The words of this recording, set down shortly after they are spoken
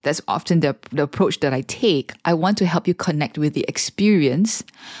that's often the approach that I take. I want to help you connect with the experience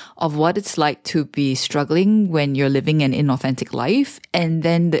of what it's like to be struggling when you're living an inauthentic life, and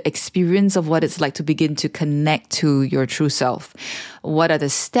then the experience of what it's like to begin to connect to your true self. What are the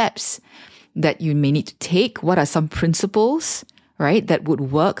steps that you may need to take? What are some principles, right, that would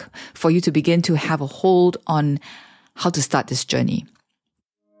work for you to begin to have a hold on how to start this journey?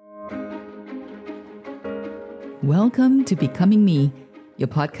 Welcome to Becoming Me, your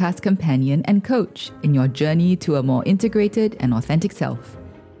podcast companion and coach in your journey to a more integrated and authentic self.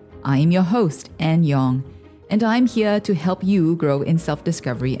 I am your host, Ann Yong, and I'm here to help you grow in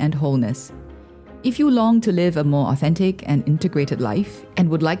self-discovery and wholeness. If you long to live a more authentic and integrated life and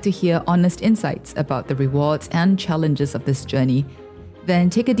would like to hear honest insights about the rewards and challenges of this journey, then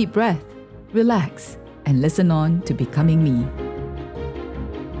take a deep breath, relax, and listen on to Becoming Me.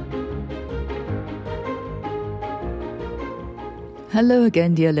 Hello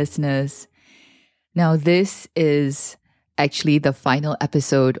again, dear listeners. Now, this is actually the final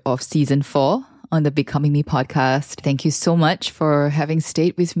episode of Season 4 on the Becoming Me podcast. Thank you so much for having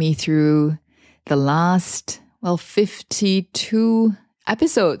stayed with me through the last, 52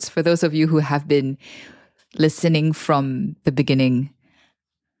 episodes, for those of you who have been listening from the beginning.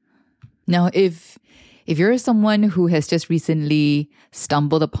 Now, if you're someone who has just recently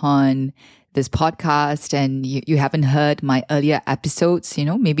stumbled upon this podcast and you haven't heard my earlier episodes,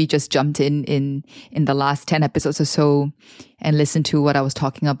 maybe just jumped in the last 10 episodes or so and listened to what I was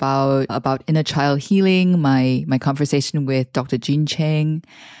talking about inner child healing, my conversation with Dr. Jean Cheng.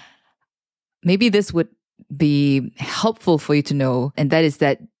 Maybe this would be helpful for you to know, and that is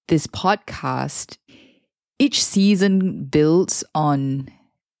that this podcast, each season builds on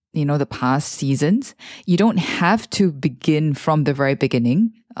the past seasons. You don't have to begin from the very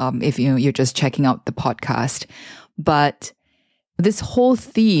beginning if you're just checking out the podcast. But this whole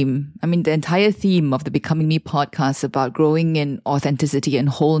theme, the entire theme of the Becoming Me podcast about growing in authenticity and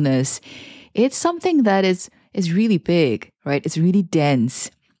wholeness, it's something that is really big, right? It's really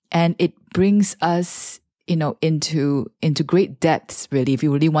dense, and it brings us, into great depths, really, if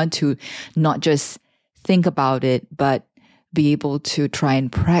you really want to not just think about it, but be able to try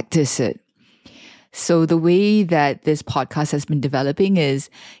and practice it. So the way that this podcast has been developing is,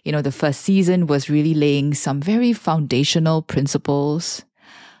 the first season was really laying some very foundational principles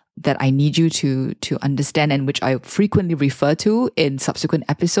that I need you to understand, and which I frequently refer to in subsequent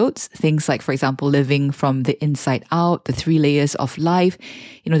episodes. Things like, for example, living from the inside out, the 3 layers of life,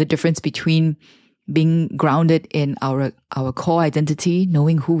 the difference between being grounded in our core identity,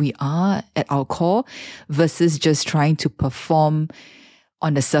 knowing who we are at our core, versus just trying to perform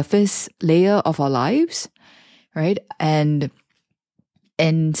on the surface layer of our lives, right? And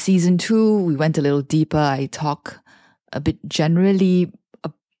in season 2, we went a little deeper. I talk a bit generally,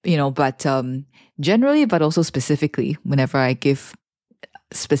 generally, but also specifically, whenever I give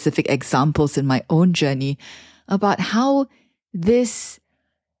specific examples in my own journey about how this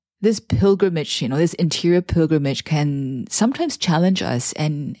pilgrimage, this interior pilgrimage can sometimes challenge us,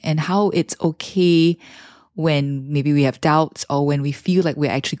 and how it's okay when maybe we have doubts or when we feel like we're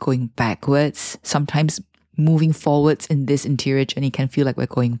actually going backwards. Sometimes moving forwards in this interior journey can feel like we're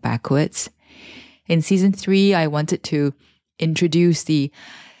going backwards. In season 3, I wanted to introduce the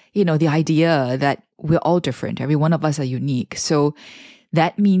idea that we're all different. Every one of us are unique. So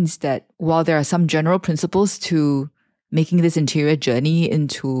that means that while there are some general principles to making this interior journey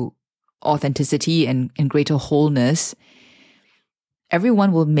into authenticity and greater wholeness,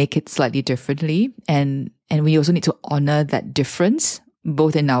 everyone will make it slightly differently. And we also need to honor that difference,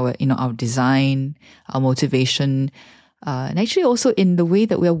 both in our, our design, our motivation, and actually also in the way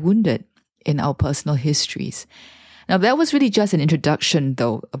that we are wounded in our personal histories. Now, that was really just an introduction,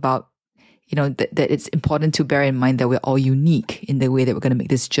 though, about, that it's important to bear in mind that we're all unique in the way that we're going to make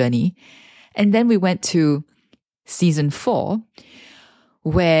this journey. And then we went to season 4,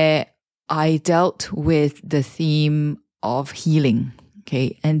 where I dealt with the theme of healing.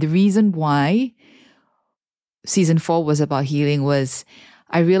 Okay. And the reason why season 4 was about healing was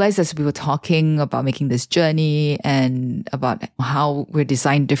I realized as we were talking about making this journey and about how we're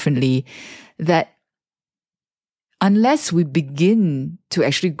designed differently, that unless we begin to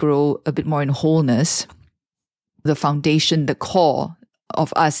actually grow a bit more in wholeness, the foundation, the core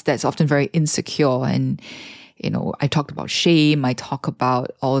of us that's often very insecure, and I talked about shame, I talk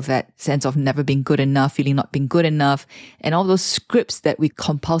about all that sense of never being good enough, feeling not being good enough, and all those scripts that we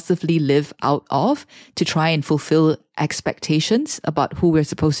compulsively live out of to try and fulfill expectations about who we're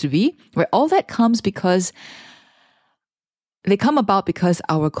supposed to be, where all that comes because they come about because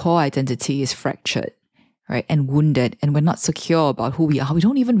our core identity is fractured, right? And wounded, and we're not secure about who we are. We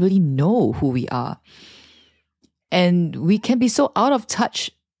don't even really know who we are. And we can be so out of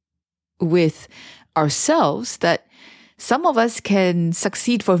touch with ourselves that some of us can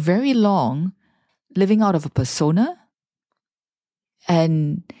succeed for very long living out of a persona,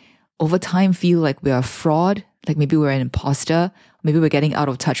 and over time feel like we're a fraud, like maybe we're an imposter, maybe we're getting out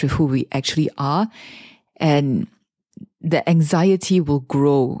of touch with who we actually are. And the anxiety will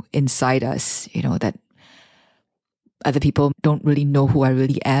grow inside us, that other people don't really know who I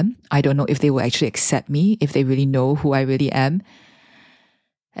really am. I don't know if they will actually accept me, if they really know who I really am.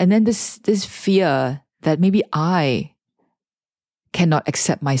 And then this fear that maybe I cannot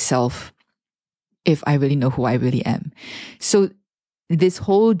accept myself if I really know who I really am. So this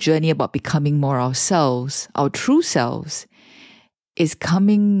whole journey about becoming more ourselves, our true selves, is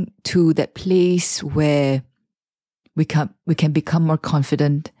coming to that place where we can become more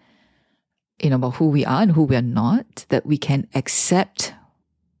confident, about who we are and who we are not, that we can accept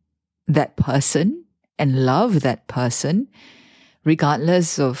that person and love that person,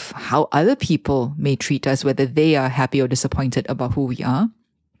 regardless of how other people may treat us, whether they are happy or disappointed about who we are.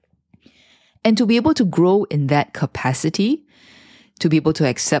 And to be able to grow in that capacity, to be able to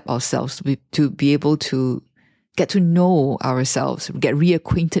accept ourselves, to be able to get to know ourselves, get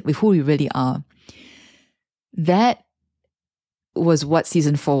reacquainted with who we really are. That was what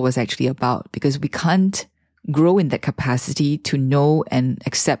season 4 was actually about, because we can't grow in that capacity to know and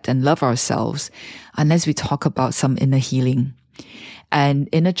accept and love ourselves unless we talk about some inner healing. And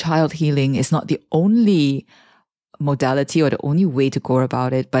inner child healing is not the only modality or the only way to go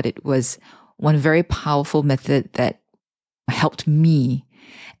about it, but it was one very powerful method that helped me.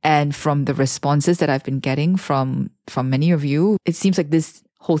 And from the responses that I've been getting from many of you, it seems like this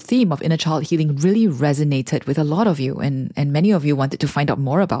whole theme of inner child healing really resonated with a lot of you, and many of you wanted to find out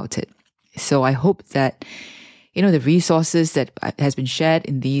more about it. So I hope that, the resources that has been shared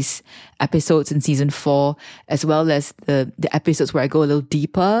in these episodes in season 4, as well as the episodes where I go a little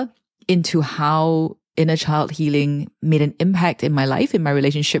deeper into how inner child healing made an impact in my life, in my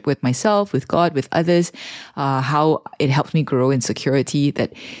relationship with myself, with God, with others, how it helped me grow in security,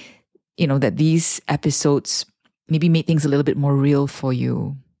 that these episodes maybe made things a little bit more real for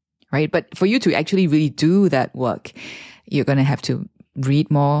you, right? But for you to actually really do that work, you're going to have to read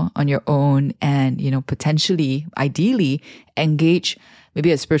more on your own and, potentially, ideally, engage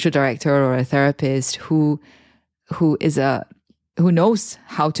maybe a spiritual director or a therapist who knows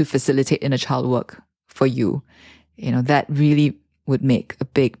how to facilitate inner child work for you. That really would make a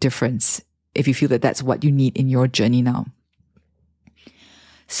big difference if you feel that that's what you need in your journey now.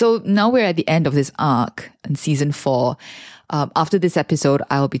 So now we're at the end of this arc in season 4. After this episode,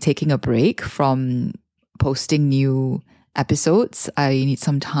 I'll be taking a break from posting new episodes. I need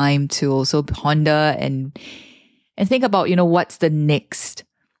some time to also ponder and think about, what's the next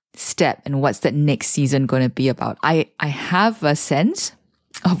step and what's that next season going to be about. I have a sense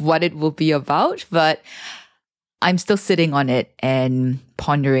of what it will be about, but I'm still sitting on it and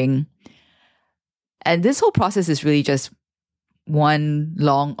pondering. And this whole process is really just one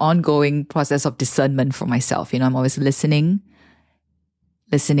long ongoing process of discernment for myself. I'm always listening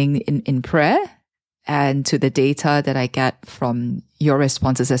in prayer and to the data that I get from your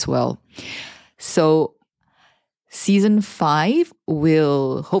responses as well. So season 5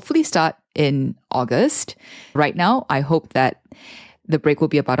 will hopefully start in August. Right now, I hope that the break will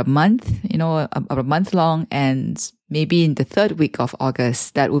be about a month, about a month long, and maybe in the 3rd week of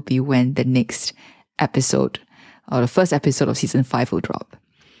August, that will be when the next episode or the first episode of season 5 will drop.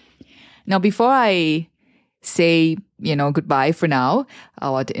 Now, before I say, goodbye for now,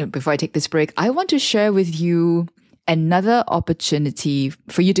 before I take this break, I want to share with you another opportunity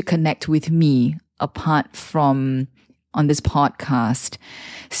for you to connect with me apart from on this podcast.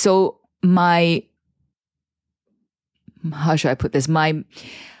 So how should I put this? My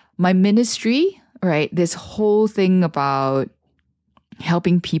ministry, right? This whole thing about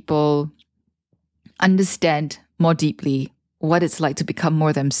helping people understand more deeply what it's like to become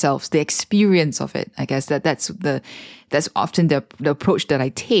more themselves, the experience of it. I guess that's often the approach that I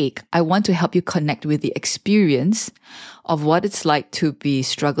take. I want to help you connect with the experience of what it's like to be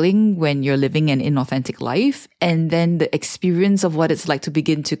struggling when you're living an inauthentic life, and then the experience of what it's like to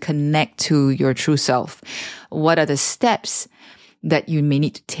begin to connect to your true self. What are the steps that you may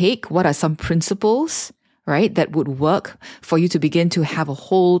need to take? What are some principles, right, that would work for you to begin to have a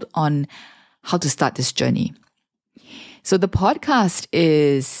hold on how to start this journey? So the podcast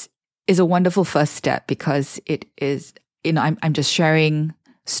is a wonderful first step, because it is, I'm just sharing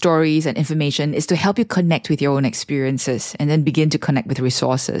stories and information is to help you connect with your own experiences and then begin to connect with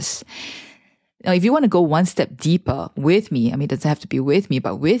resources. Now, if you want to go one step deeper with me, I mean, it doesn't have to be with me,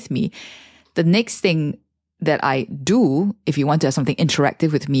 but with me, the next thing that I do, if you want to have something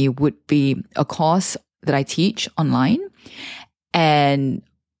interactive with me, would be a course that I teach online. And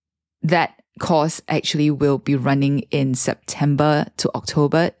that course actually will be running in September to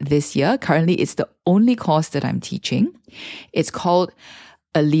October this year. Currently, it's the only course that I'm teaching. It's called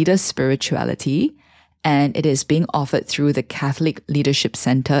A Leader's Spirituality, and it is being offered through the Catholic Leadership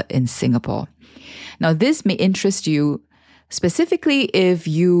Center in Singapore. Now, this may interest you specifically if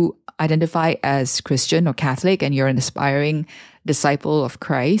you identify as Christian or Catholic and you're an aspiring disciple of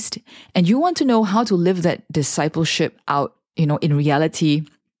Christ, and you want to know how to live that discipleship out, in reality,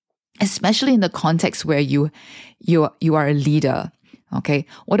 especially in the context where you are a leader. Okay,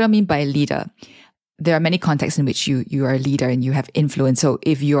 what do I mean by a leader? There are many contexts in which you are a leader and you have influence. So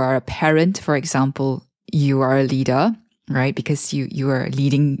if you are a parent, for example, you are a leader, right? Because you are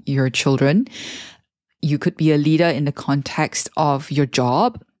leading your children. You could be a leader in the context of your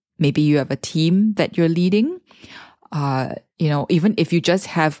job. Maybe you have a team that you're leading. Even if you just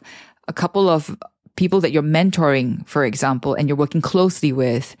have a couple of people that you're mentoring, for example, and you're working closely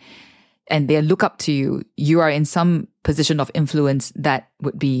with, and they look up to you, you are in some position of influence, that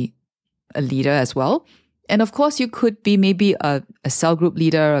would be a leader as well. And of course, you could be maybe a cell group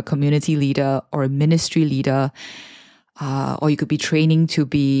leader, a community leader, or a ministry leader, or you could be training to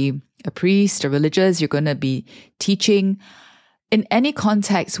be a priest, a religious. You're going to be teaching in any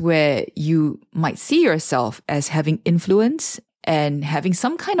context where you might see yourself as having influence and having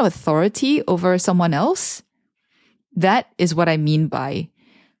some kind of authority over someone else. That is what I mean by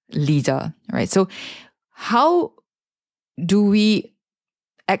leader, right? So how do we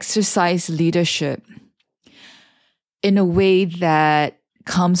exercise leadership in a way that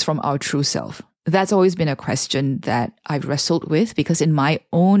comes from our true self? That's always been a question that I've wrestled with, because in my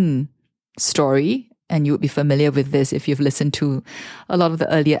own story, and you would be familiar with this if you've listened to a lot of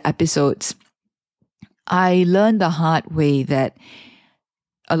the earlier episodes, I learned the hard way that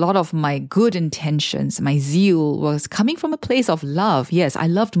a lot of my good intentions, my zeal, was coming from a place of love. Yes, I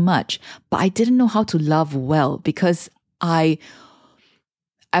loved much, but I didn't know how to love well, because I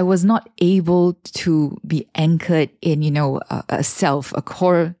was not able to be anchored in, a self, a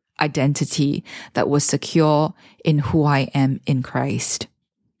core identity that was secure in who I am in Christ.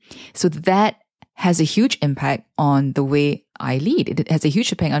 So that has a huge impact on the way I lead. It has a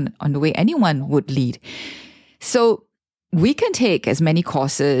huge impact on the way anyone would lead. So we can take as many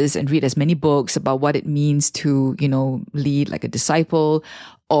courses and read as many books about what it means to, lead like a disciple,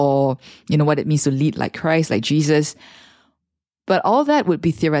 or, what it means to lead like Christ, like Jesus. But all that would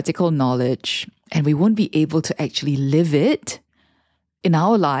be theoretical knowledge, and we won't be able to actually live it in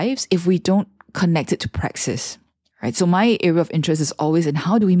our lives if we don't connect it to praxis, right? So my area of interest is always in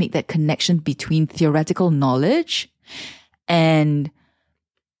how do we make that connection between theoretical knowledge and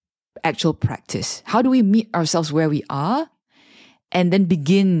actual practice? How do we meet ourselves where we are and then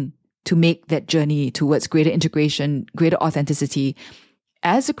begin to make that journey towards greater integration, greater authenticity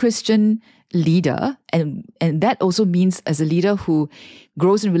as a Christian leader? And that also means as a leader who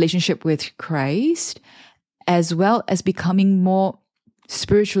grows in relationship with Christ, as well as becoming more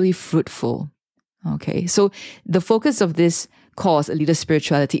spiritually fruitful. Okay, so the focus of this course, A Leader's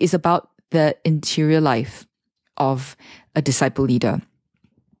Spirituality, is about the interior life of a disciple leader.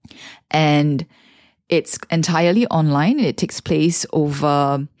 And it's entirely online. It takes place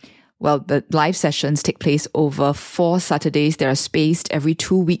over, the live sessions take place over 4 Saturdays. They are spaced every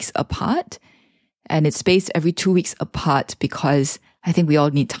 2 weeks apart. And it's spaced every 2 weeks apart because I think we all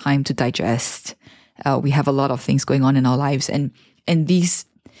need time to digest. We have a lot of things going on in our lives. And these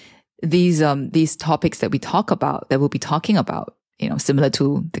topics that we talk about, that we'll be talking about, similar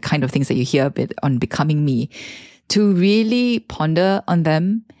to the kind of things that you hear a bit on Becoming Me, to really ponder on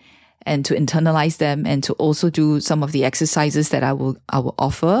them and to internalize them, and to also do some of the exercises that I will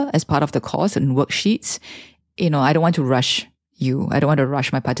offer as part of the course and worksheets. I don't want to rush you. I don't want to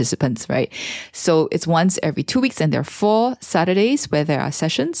rush my participants, right? So it's once every 2 weeks, and there are 4 Saturdays where there are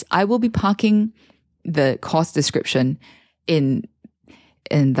sessions. I will be parking the course description in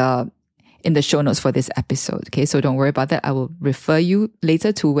the show notes for this episode. Okay, so don't worry about that. I will refer you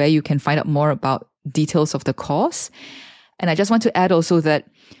later to where you can find out more about details of the course. And I just want to add also that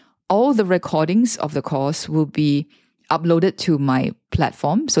all the recordings of the course will be uploaded to my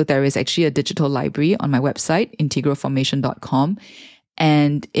platform. So there is actually a digital library on my website, integralformation.com.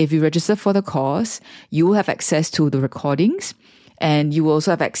 And if you register for the course, you will have access to the recordings, and you will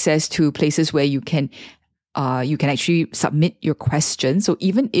also have access to places where you can actually submit your questions. So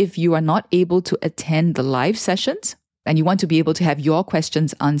even if you are not able to attend the live sessions, and you want to be able to have your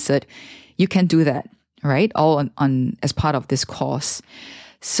questions answered, you can do that, right? All on as part of this course.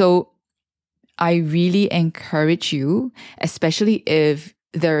 So I really encourage you, especially if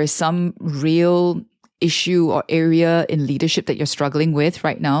there is some real issue or area in leadership that you're struggling with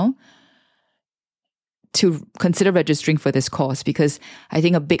right now, to consider registering for this course, because I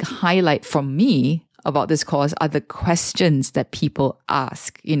think a big highlight from me about this course are the questions that people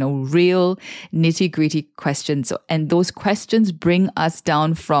ask, real nitty-gritty questions. And those questions bring us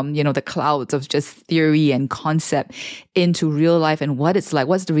down from, the clouds of just theory and concept into real life and what it's like.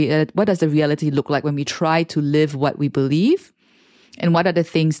 What does the reality look like when we try to live what we believe? And what are the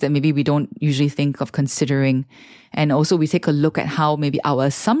things that maybe we don't usually think of considering? And also we take a look at how maybe our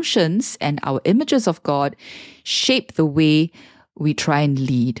assumptions and our images of God shape the way we try and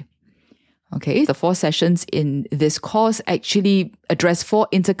lead. Okay, the 4 sessions in this course actually address 4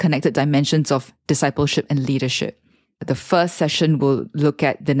 interconnected dimensions of discipleship and leadership. The first session will look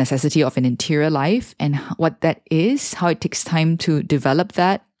at the necessity of an interior life and what that is, how it takes time to develop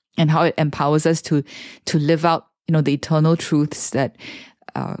that, and how it empowers us to live out the eternal truths that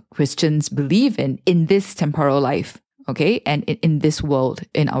Christians believe in this temporal life, okay, and in this world,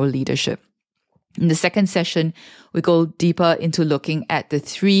 in our leadership. In the second session, we go deeper into looking at the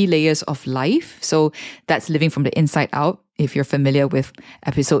 3 layers of life. So that's living from the inside out, if you're familiar with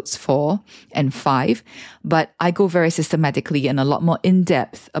episodes 4 and 5. But I go very systematically and a lot more in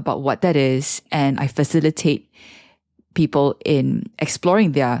depth about what that is, and I facilitate people in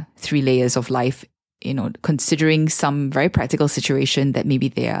exploring their 3 layers of life, considering some very practical situation that maybe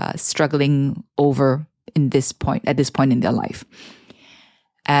they are struggling over at this point in their life.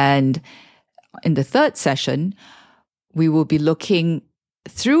 And in the third session, we will be looking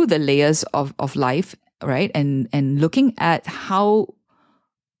through the layers of life, right? And looking at how,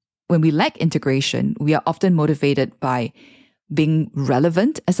 when we lack integration, we are often motivated by being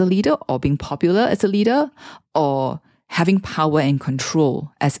relevant as a leader, or being popular as a leader, or having power and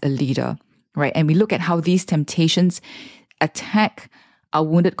control as a leader. Right. And we look at how these temptations attack our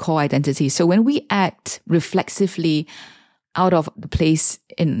wounded core identity. So when we act reflexively out of the place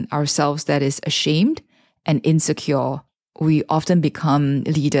in ourselves that is ashamed and insecure, we often become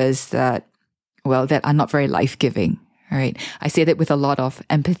leaders that are not very life-giving. Right. I say that with a lot of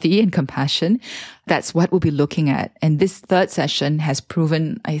empathy and compassion. That's what we'll be looking at. And this third session has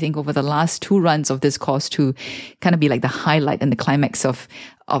proven, I think, over the last 2 runs of this course to kind of be like the highlight and the climax of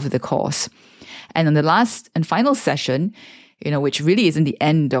the course. And on the last and final session, which really isn't the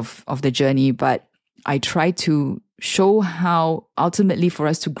end of the journey, but I try to show how ultimately for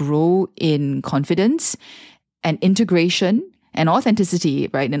us to grow in confidence and integration and authenticity,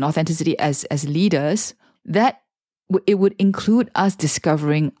 right? And authenticity as leaders, that it would include us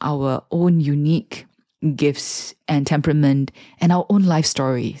discovering our own unique gifts and temperament and our own life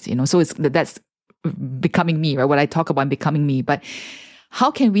stories, So that's becoming me, right? What I talk about becoming me. But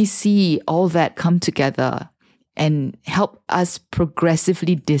how can we see all that come together and help us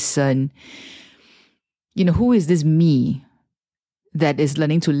progressively discern, who is this me that is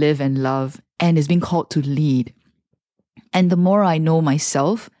learning to live and love and is being called to lead? And the more I know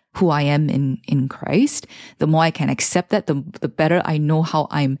myself, who I am in Christ, the more I can accept that, the better I know how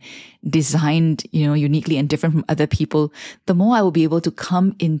I'm designed, uniquely and different from other people, the more I will be able to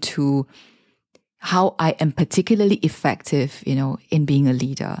come into how I am particularly effective, in being a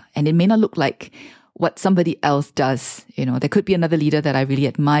leader. And it may not look like what somebody else does. There could be another leader that I really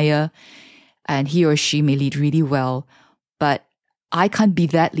admire and he or she may lead really well, but I can't be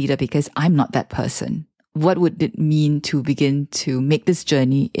that leader because I'm not that person. What would it mean to begin to make this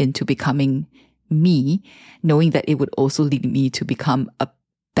journey into becoming me, knowing that it would also lead me to become a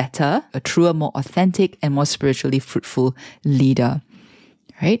better, a truer, more authentic, and more spiritually fruitful leader,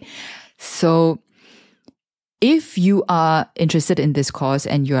 right? So if you are interested in this course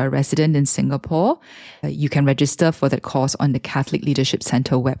and you are a resident in Singapore, you can register for that course on the Catholic Leadership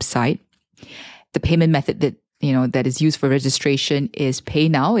Center website. The payment method that is used for registration is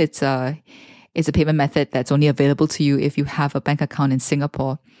PayNow. It's a payment method that's only available to you if you have a bank account in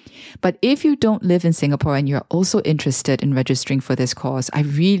Singapore. But if you don't live in Singapore and you're also interested in registering for this course, I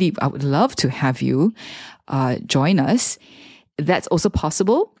would love to have you join us. That's also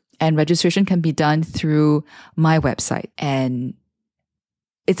possible. And registration can be done through my website. And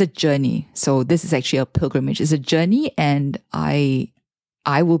it's a journey. So this is actually a pilgrimage. It's a journey, and I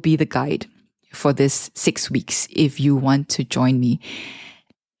will be the guide for this 6 weeks if you want to join me.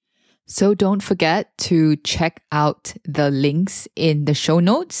 So don't forget to check out the links in the show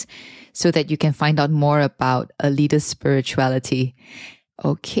notes so that you can find out more about a leader's spirituality.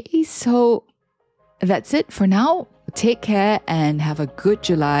 Okay, so that's it for now. Take care and have a good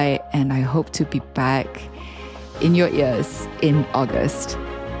July, and I hope to be back in your ears in August.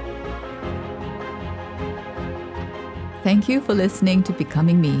 Thank you for listening to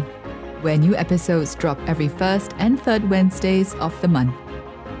Becoming Me, where new episodes drop every first and third Wednesdays of the month.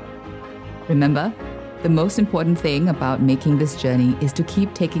 Remember, the most important thing about making this journey is to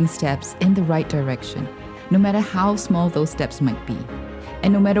keep taking steps in the right direction, no matter how small those steps might be.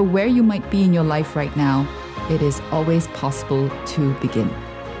 And no matter where you might be in your life right now, it is always possible to begin.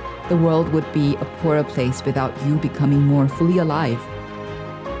 The world would be a poorer place without you becoming more fully alive.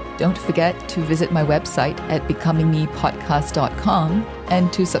 Don't forget to visit my website at becomingmepodcast.com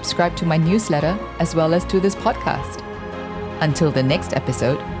and to subscribe to my newsletter as well as to this podcast. Until the next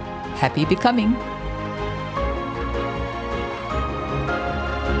episode, happy becoming!